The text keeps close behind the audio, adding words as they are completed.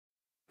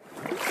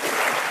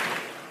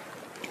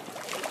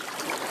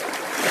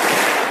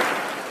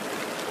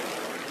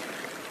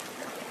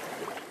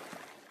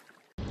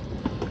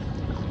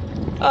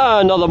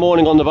Another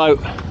morning on the boat.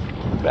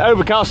 A bit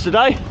overcast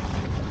today.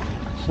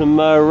 Some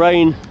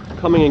rain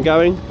coming and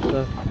going.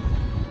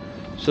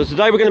 So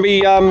today we're going to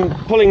be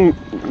pulling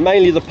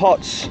mainly the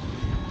pots.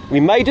 We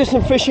may do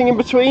some fishing in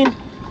between.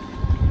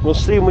 We'll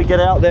see when we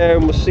get out there,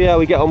 and we'll see how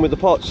we get on with the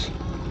pots.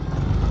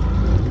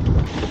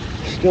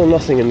 Still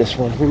nothing in this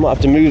one. We might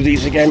have to move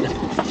these again.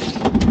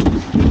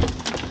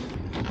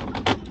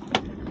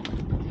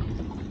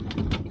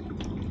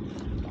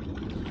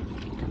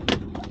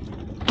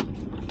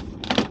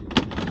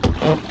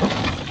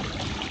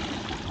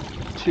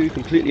 Two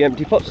completely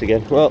empty pots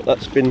again. Well,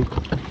 that's been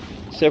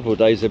several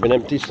days they've been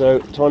empty, so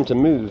time to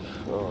move.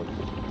 Oh.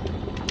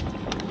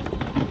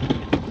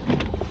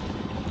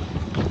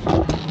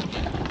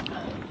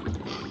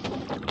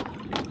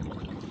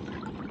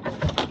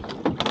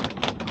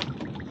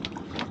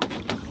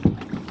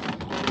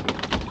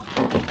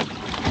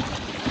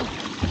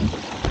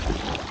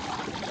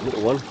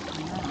 Little one.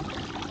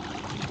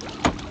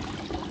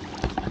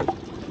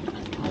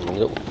 And a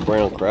little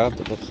brown crab,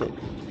 but that's it.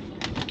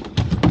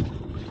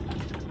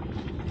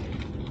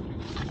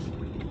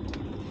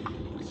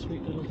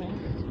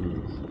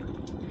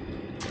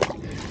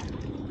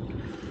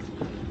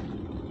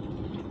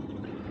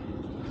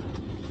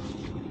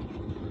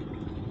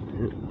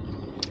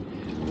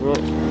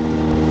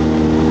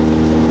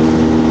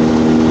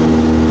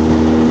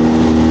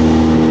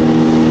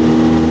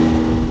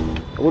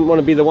 I wouldn't want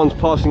to be the ones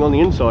passing on the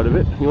inside of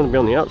it. You want to be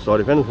on the outside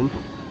if anything.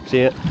 See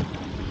it?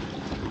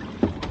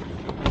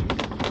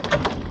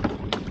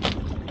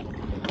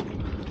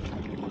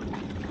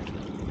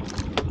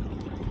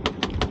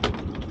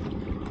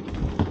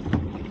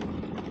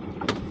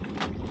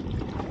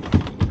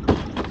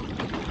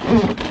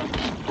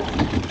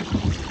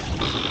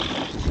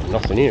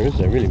 Nothing here, is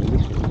there really?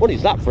 What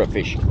is that for a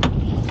fish?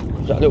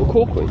 Is that a little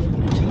corkwing?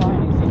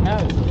 Tiny thing, no,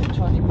 it's a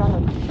tiny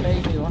ballan,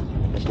 baby one.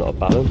 That's not a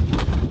ballan.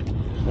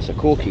 That's a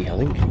corky, I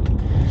think.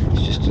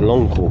 It's just a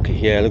long corky.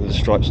 Yeah, look at the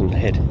stripes on the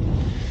head.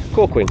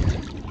 Corkwing.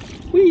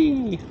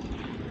 Whee!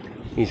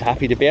 He's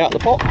happy to be out of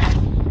the pot.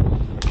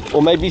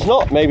 Or maybe he's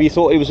not. Maybe he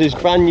thought it was his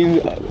brand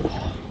new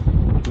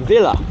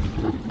villa.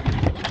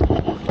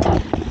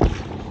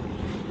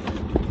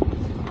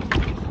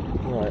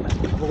 Right, am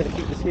I going to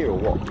keep this here or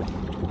what?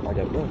 I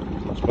don't know.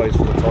 I suppose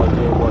for the time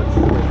being,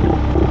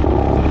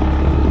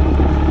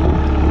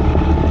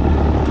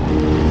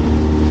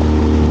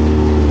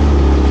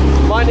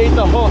 might need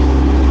the hook.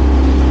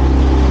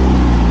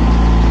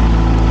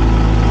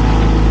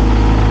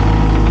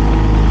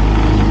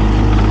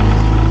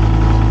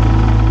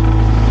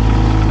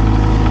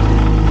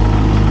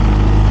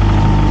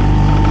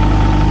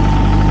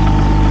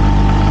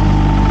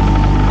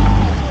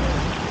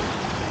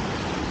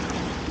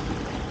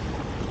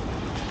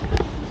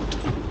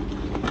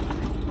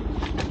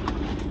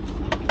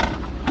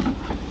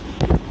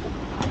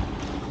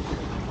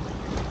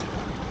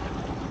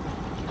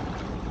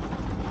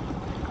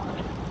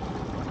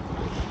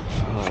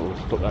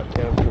 Put that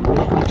down for a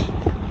minute.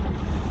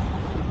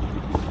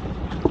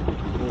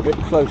 A bit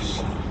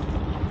close.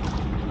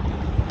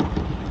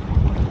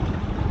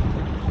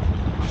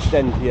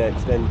 Extend, yeah,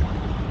 extend.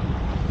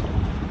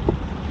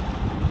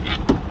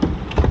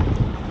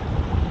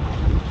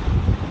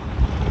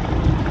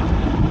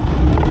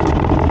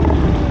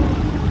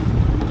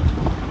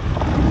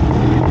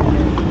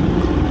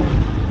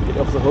 Get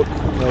off the hook.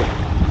 Okay.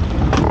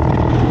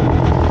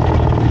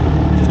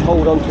 Just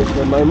hold on to it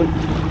for a moment.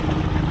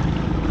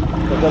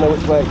 I don't know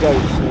which way it goes.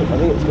 I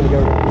think it's going to go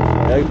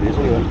around. I hope it is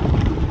anyway.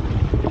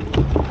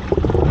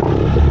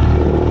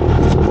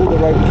 Just pull the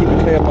rope and keep it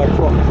clear of my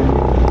prop.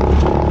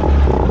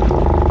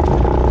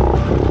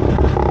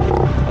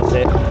 That's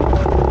it.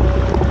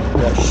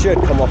 That should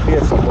come off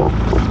here somewhere.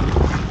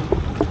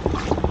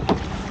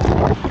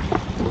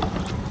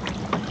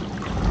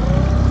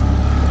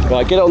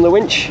 Right, get it on the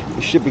winch.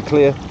 It should be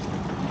clear.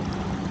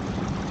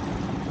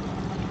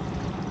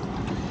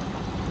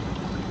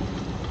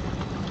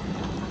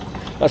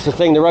 That's the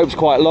thing, the rope's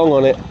quite long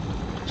on it,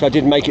 so I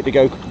did make it to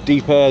go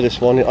deeper, this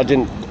one. I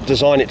didn't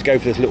design it to go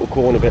for this little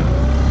corner bit.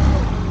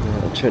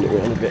 I'll turn it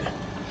around a bit.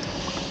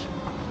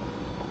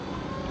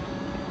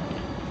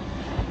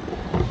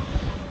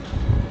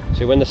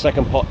 So when the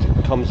second pot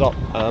comes up,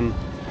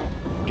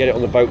 get it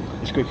on the boat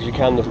as quick as you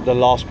can, the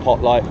last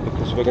pot light,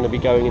 because we're going to be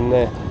going in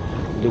there,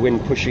 the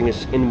wind pushing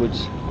us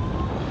inwards.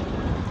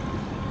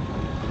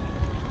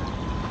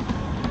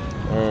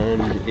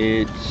 And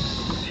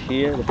it's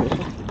here, the first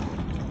one.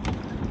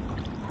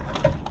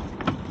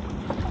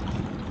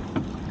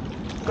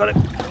 Got it.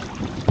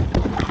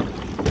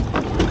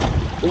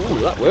 Ooh,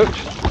 that worked.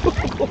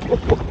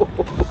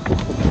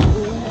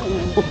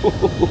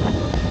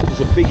 There's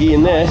a biggie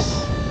in there.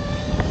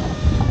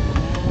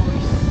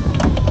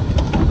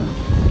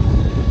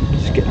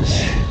 Just get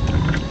this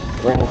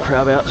brown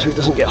crab out so it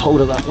doesn't get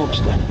hold of that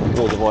lobster,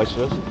 or the vice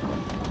versa.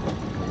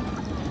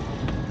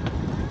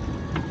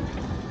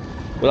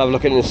 We'll have a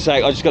look at it in a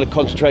sec. I just got to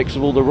concentrate because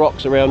of all the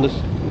rocks around us.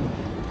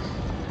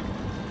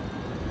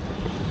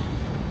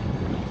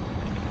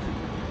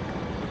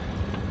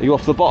 Are you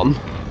off the bottom?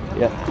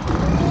 Yeah.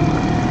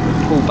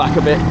 Pull them back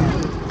a bit.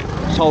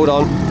 Just hold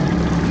on.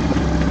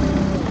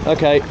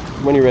 Okay,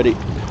 when you're ready.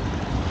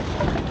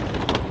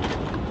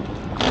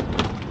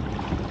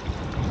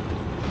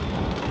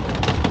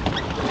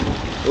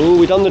 Oh,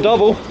 we've done the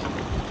double.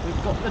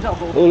 We've got the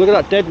double. Oh, look at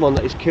that dead one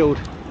that is killed.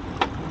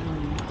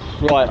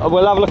 Right,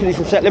 we'll have a look at these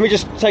in a sec. Let me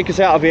just take us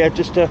out of here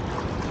just to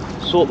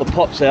sort the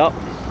pots out.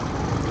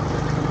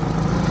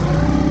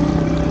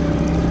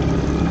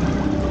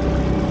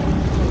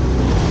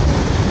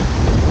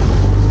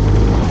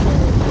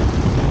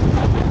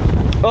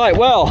 Right,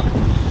 well,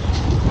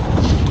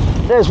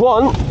 there's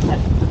one.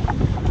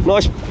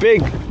 Nice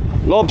big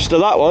lobster,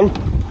 that one.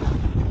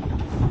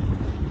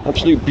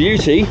 Absolute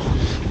beauty.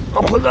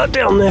 I'll put that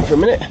down there for a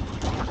minute.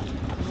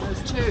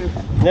 There's two.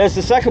 There's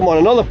the second one,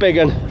 another big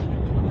one.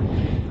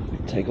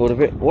 Take hold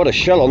of it. What a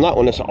shell on that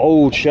one. It's an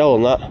old shell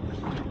on that.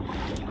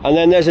 And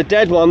then there's a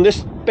dead one.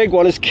 This big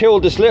one has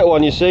killed this little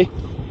one, you see.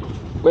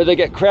 Where they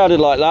get crowded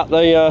like that,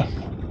 they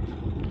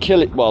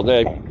kill it. Well,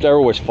 they're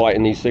always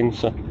fighting these things.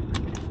 So.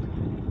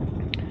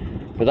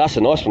 But that's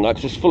a nice one,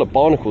 because it's full of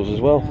barnacles as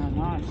well. Yeah,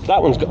 nice.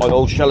 That one's got an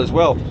old shell as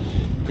well,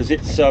 because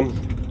it's you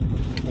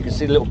can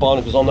see the little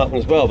barnacles on that one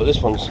as well. But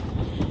this one's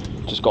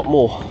just got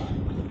more.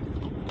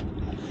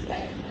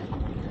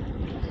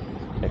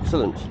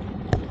 Excellent.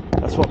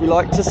 That's what we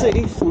like to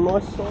see. Some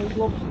nice sized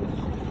lobsters.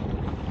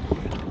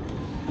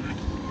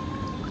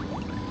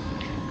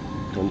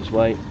 On this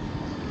way.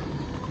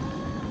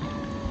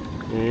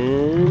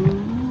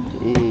 And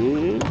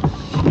it's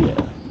here.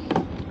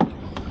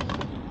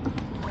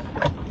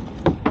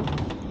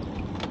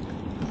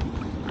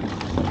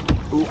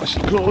 Oh, I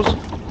see claws.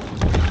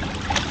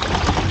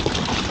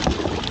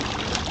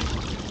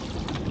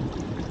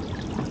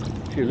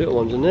 A few little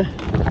ones in there.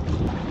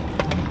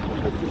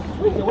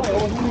 Swing away, I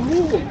wasn't even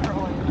moving.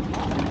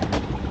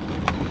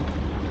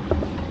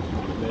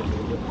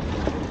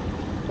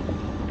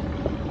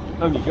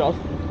 Only just.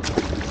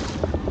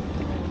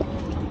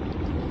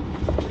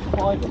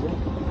 5 of them.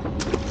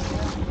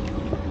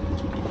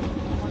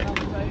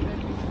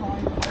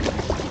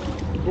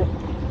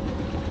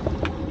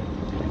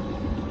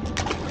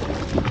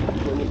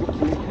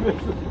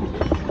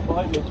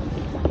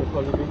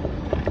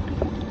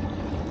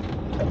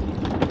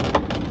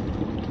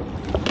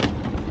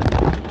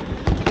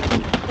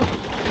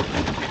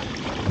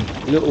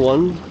 Little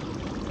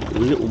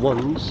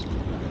ones.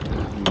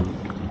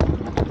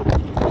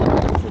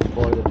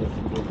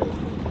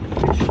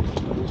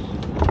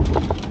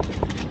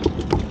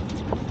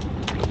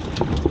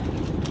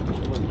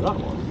 That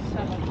one.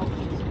 7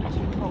 oysters and 2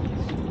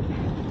 cockles.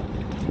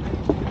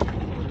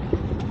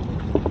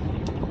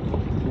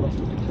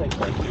 Take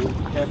those.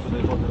 Be careful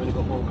those ones. They've only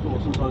got one claw.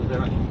 Sometimes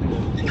they're actually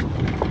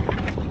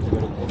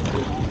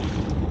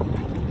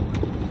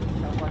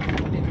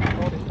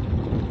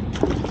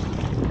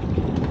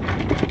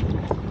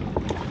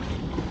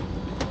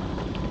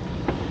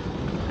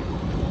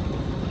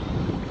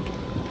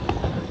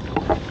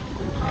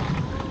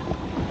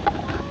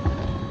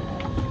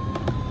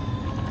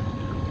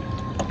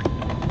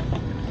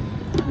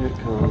Here it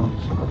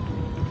comes.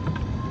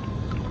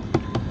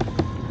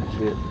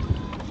 That's it.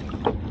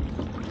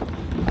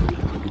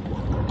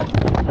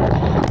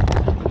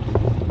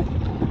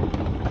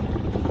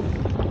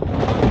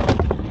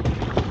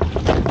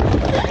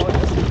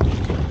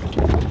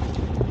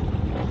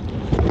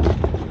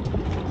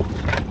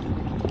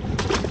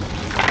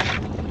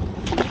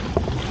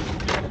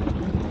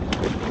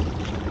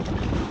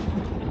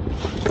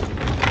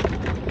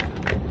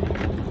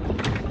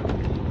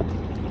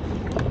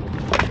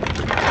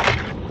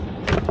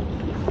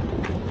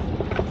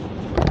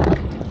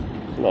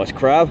 Nice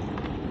crab.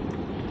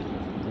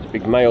 It's a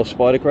big male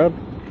spider crab.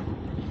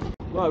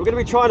 Right, we're going to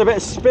be trying a bit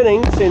of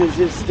spinning, seeing as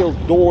it's still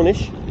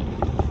dawnish.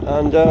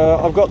 And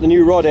I've got the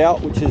new rod out,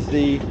 which is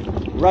the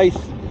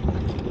Wraith,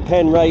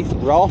 Pen Wraith,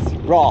 Wrath.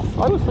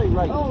 I would say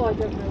Wraith. Oh, I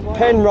don't know why.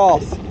 Pen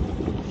Wrath.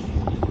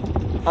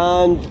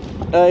 And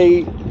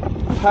a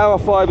Power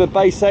Fibre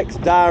Base X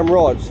Dam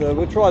rod. So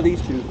we'll try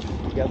these two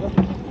together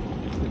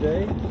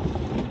today.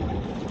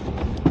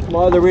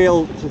 My other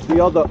reel, which is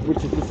the other,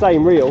 which is the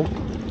same reel.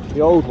 The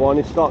old one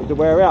is starting to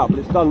wear out, but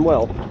it's done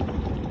well.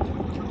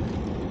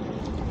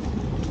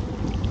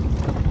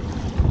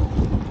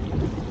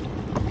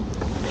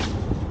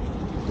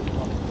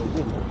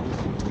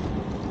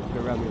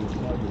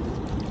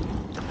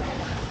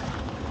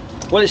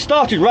 Well, it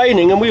started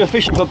raining and we were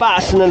fishing for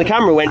bass, and then the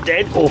camera went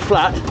dead or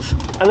flat,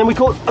 and then we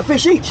caught a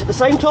fish each at the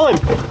same time.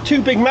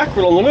 2 big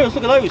mackerel on the lures,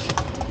 look at those.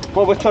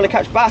 While we're trying to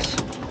catch bass.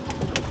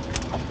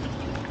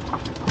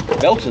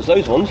 Belters,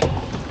 those ones.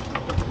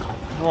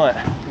 Right,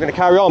 we're going to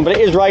carry on, but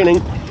it is raining.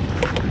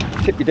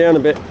 Tip you down a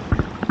bit.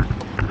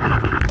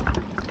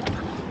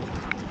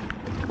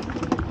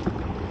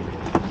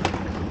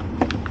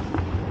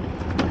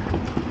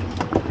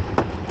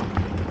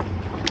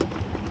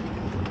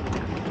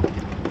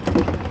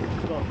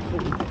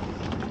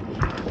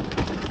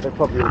 They're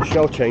probably in the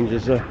shell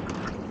changes,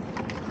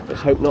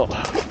 let's hope not.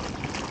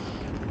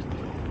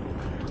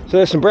 So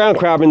there's some brown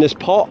crab in this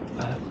pot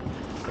that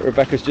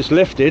Rebecca's just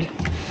lifted.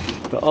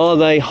 But are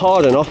they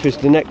hard enough is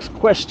the next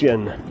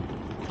question.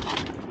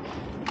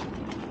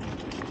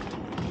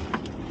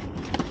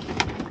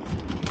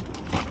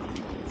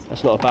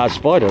 That's not a bad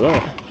spider,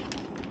 that.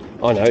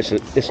 I know,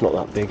 it's not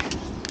that big.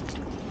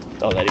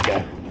 Oh, there you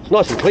go. It's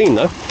nice and clean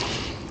though.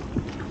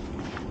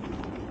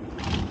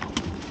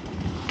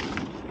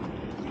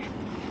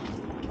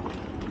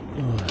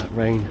 Oh, that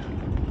rain.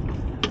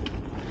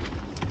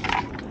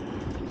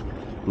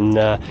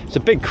 Nah, it's a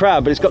big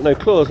crab, but it's got no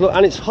claws. Look,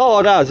 and it's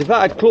hard as. If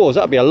that had claws,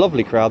 that'd be a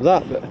lovely crab,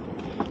 that. But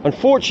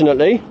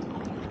unfortunately,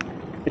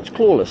 it's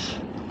clawless.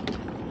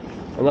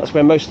 And that's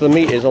where most of the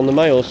meat is on the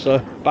males, so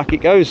back it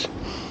goes.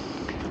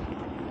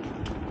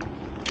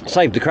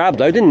 Saved the crab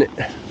though, didn't it?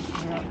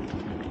 Yeah.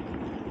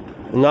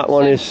 And that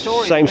one is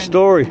same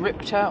story.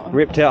 Ripped out.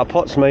 Ripped out of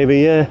pots maybe,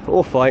 yeah,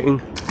 or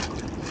fighting.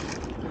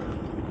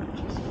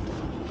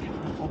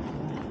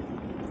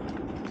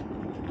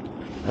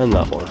 And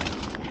that one.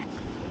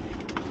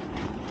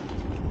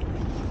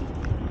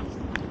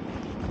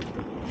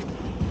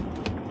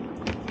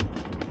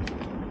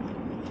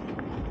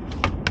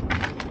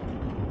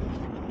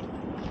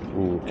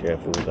 Ooh,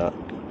 careful with that.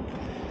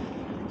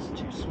 It's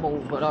too small,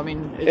 but I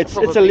mean, it's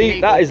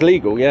illegal. That is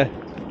legal, yeah.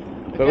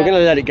 But we're going to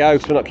let it go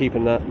because we're not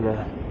keeping that.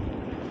 No.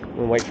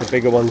 We'll wait for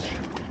bigger ones.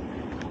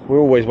 We're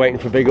always waiting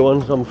for bigger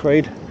ones, I'm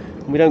afraid.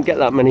 We don't get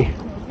that many.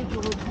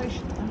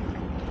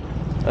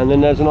 And then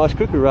there's a nice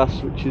cuckoo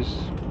wrasse, which is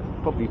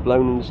probably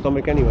blown in the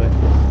stomach anyway.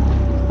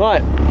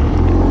 Right,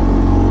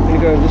 I'm going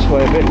to go this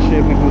way a bit and see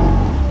if we can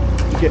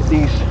get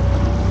these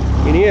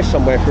in here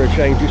somewhere for a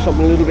change, do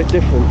something a little bit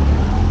different.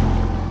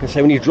 I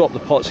say when you drop the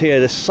pots here,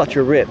 there's such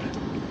a rip.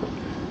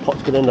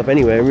 Pots could end up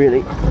anywhere,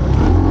 really.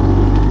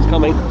 It's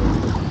coming.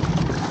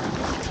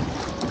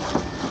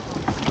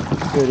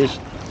 Here it is.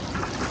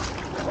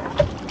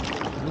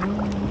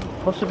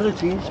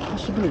 Possibilities,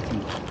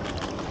 possibilities,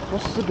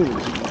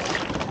 possibilities.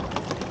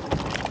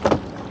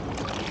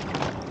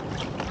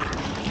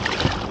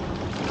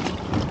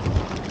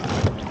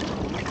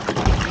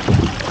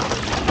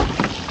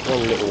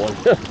 One little one.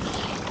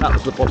 That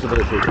was the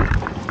possibility.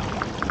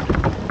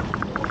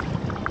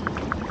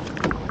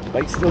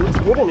 Bait still looks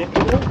good in it,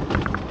 doesn't it?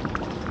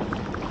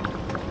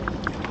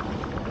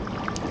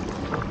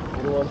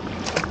 Little one.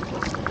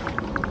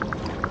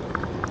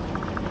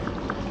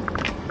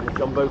 A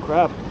jumbo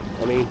crab.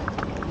 I mean,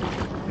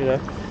 you know.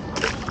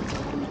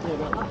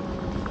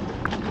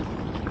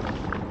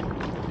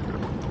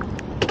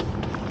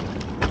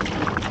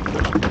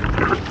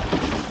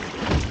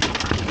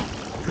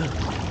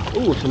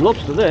 Oh, some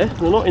lobster there.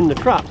 They're not in the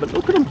trap, but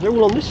look at them. They're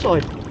all on this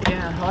side.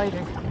 Yeah,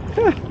 hiding.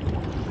 Yeah.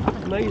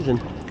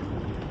 Amazing.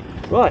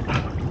 Right,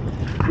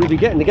 we'll be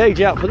getting the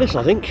gauge out for this,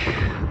 I think.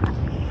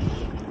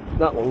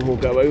 That one will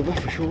go over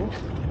for sure.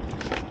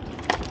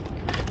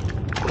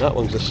 That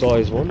one's a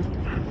size one.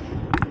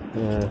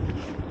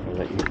 I'll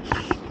let you.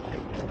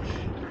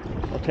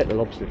 I'll take the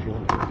lobster if you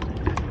want.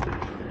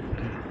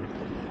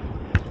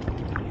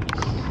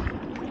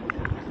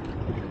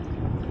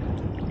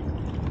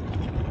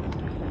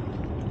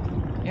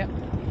 Yep.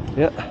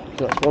 Yeah,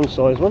 so that's one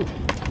size one.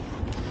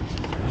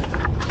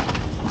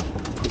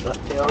 Put that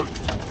down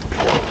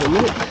for a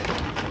minute.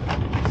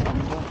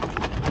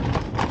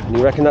 And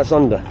you reckon that's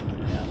under?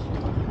 Yeah.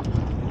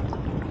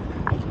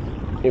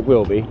 It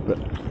will be, but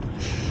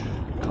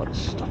can't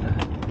stop it.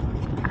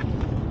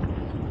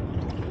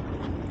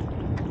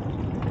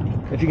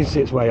 If you can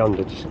see its way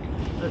under, just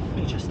Let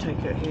me just take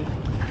it here.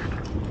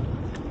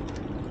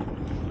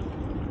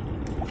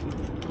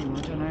 Oh, I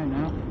don't know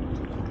now.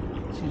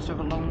 Seems to have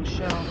a long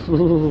shell.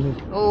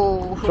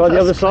 Oh, try the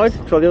other side.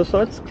 Try the other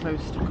side. It's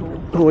close to cool.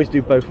 Always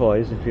do both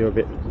eyes if you're a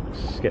bit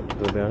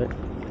sceptical about it.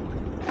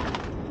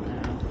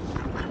 Yeah.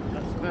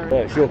 That's very.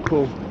 Yeah, it's your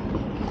call.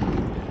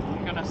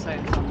 I'm gonna say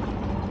something.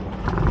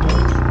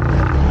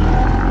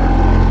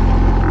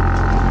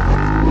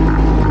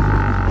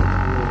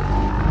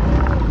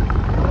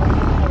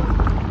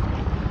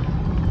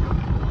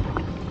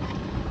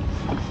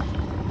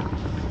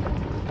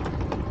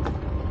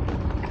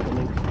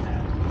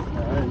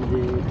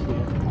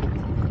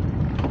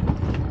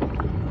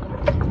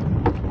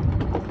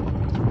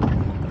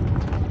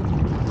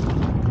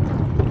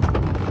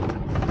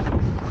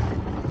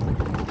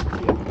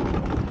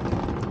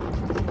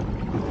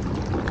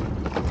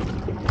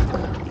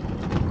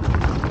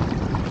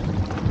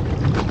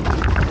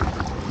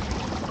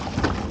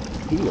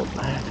 Not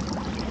bad.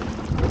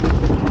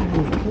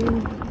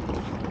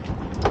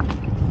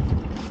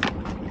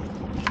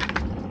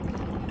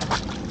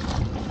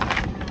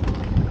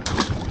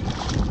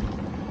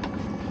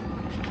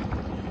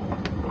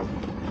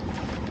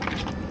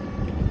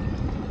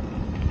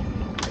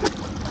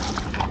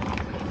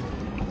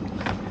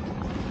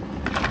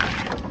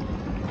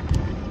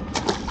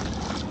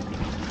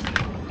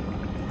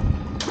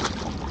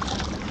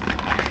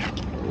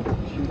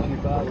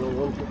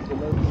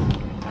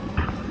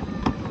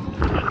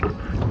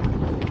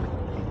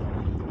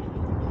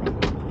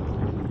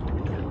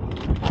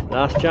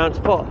 Last chance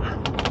pot.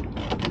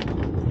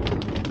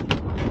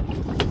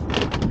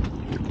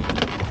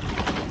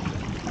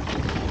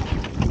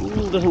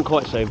 Ooh. doesn't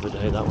quite save the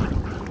day, that one.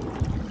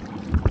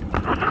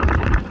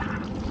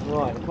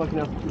 Right, if I can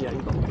have, yeah,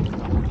 you've got to pick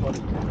that one, so I'll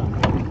just pick that one.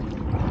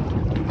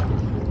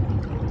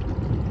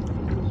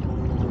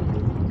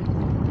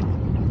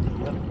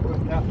 That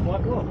worked out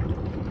quite well.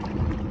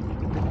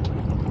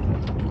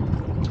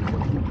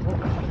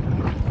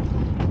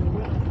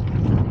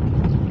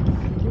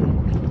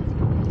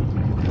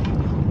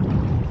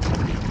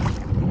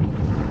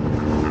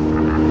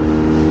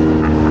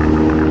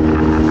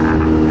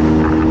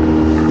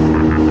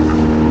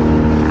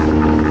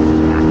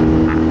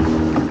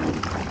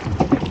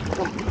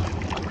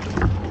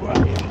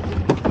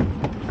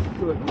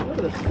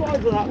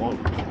 Look at that one.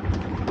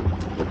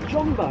 The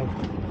jumbo.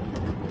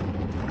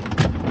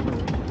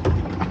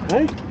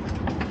 Hey?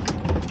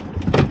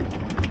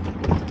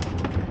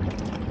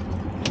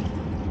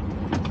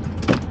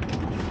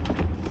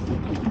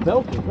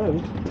 Belted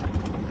those.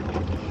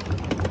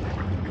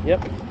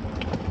 Yep.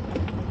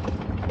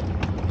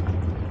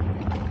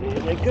 Here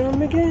they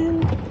come again.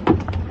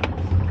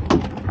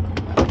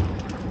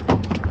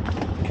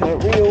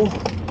 Can't reel.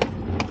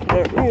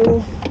 Can't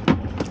reel.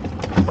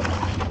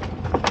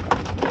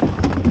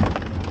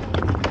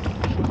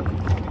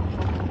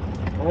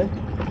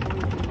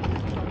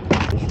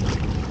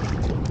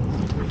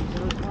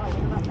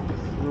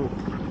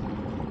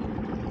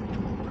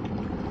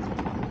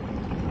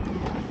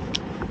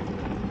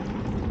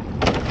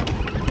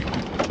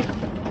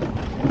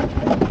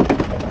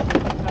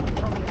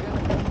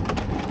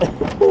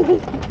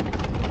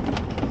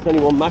 It's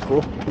only one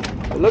mackerel,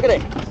 but look at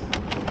it!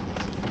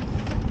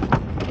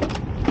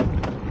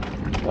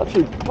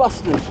 Absolute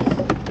busters!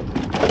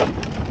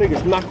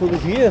 Biggest mackerel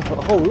this year,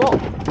 a whole lot.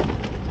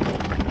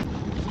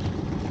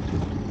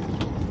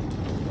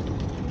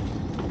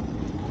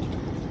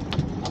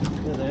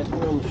 There,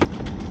 we're on the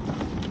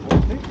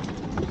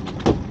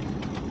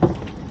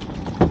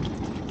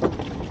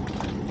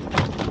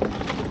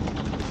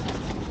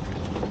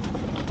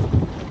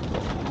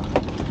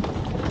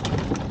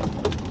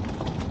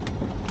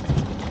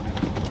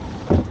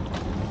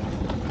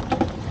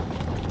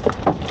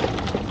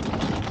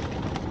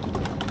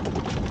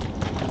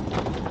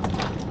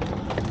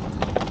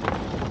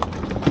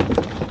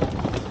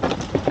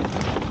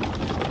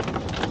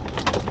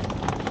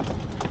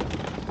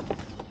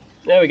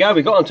There we go,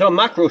 we got onto a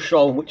mackerel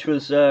shoal, which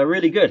was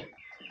really good.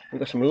 We've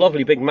got some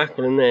lovely big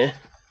mackerel in there.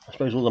 I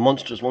suppose all the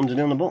monstrous ones are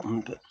down the bottom,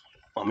 but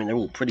I mean they're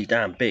all pretty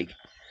damn big.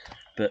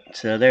 But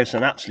there's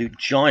an absolute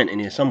giant in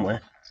here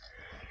somewhere.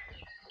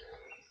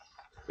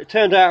 It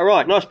turned out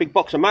right, nice big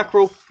box of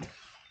mackerel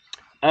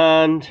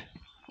and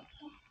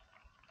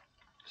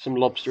some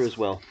lobster as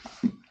well.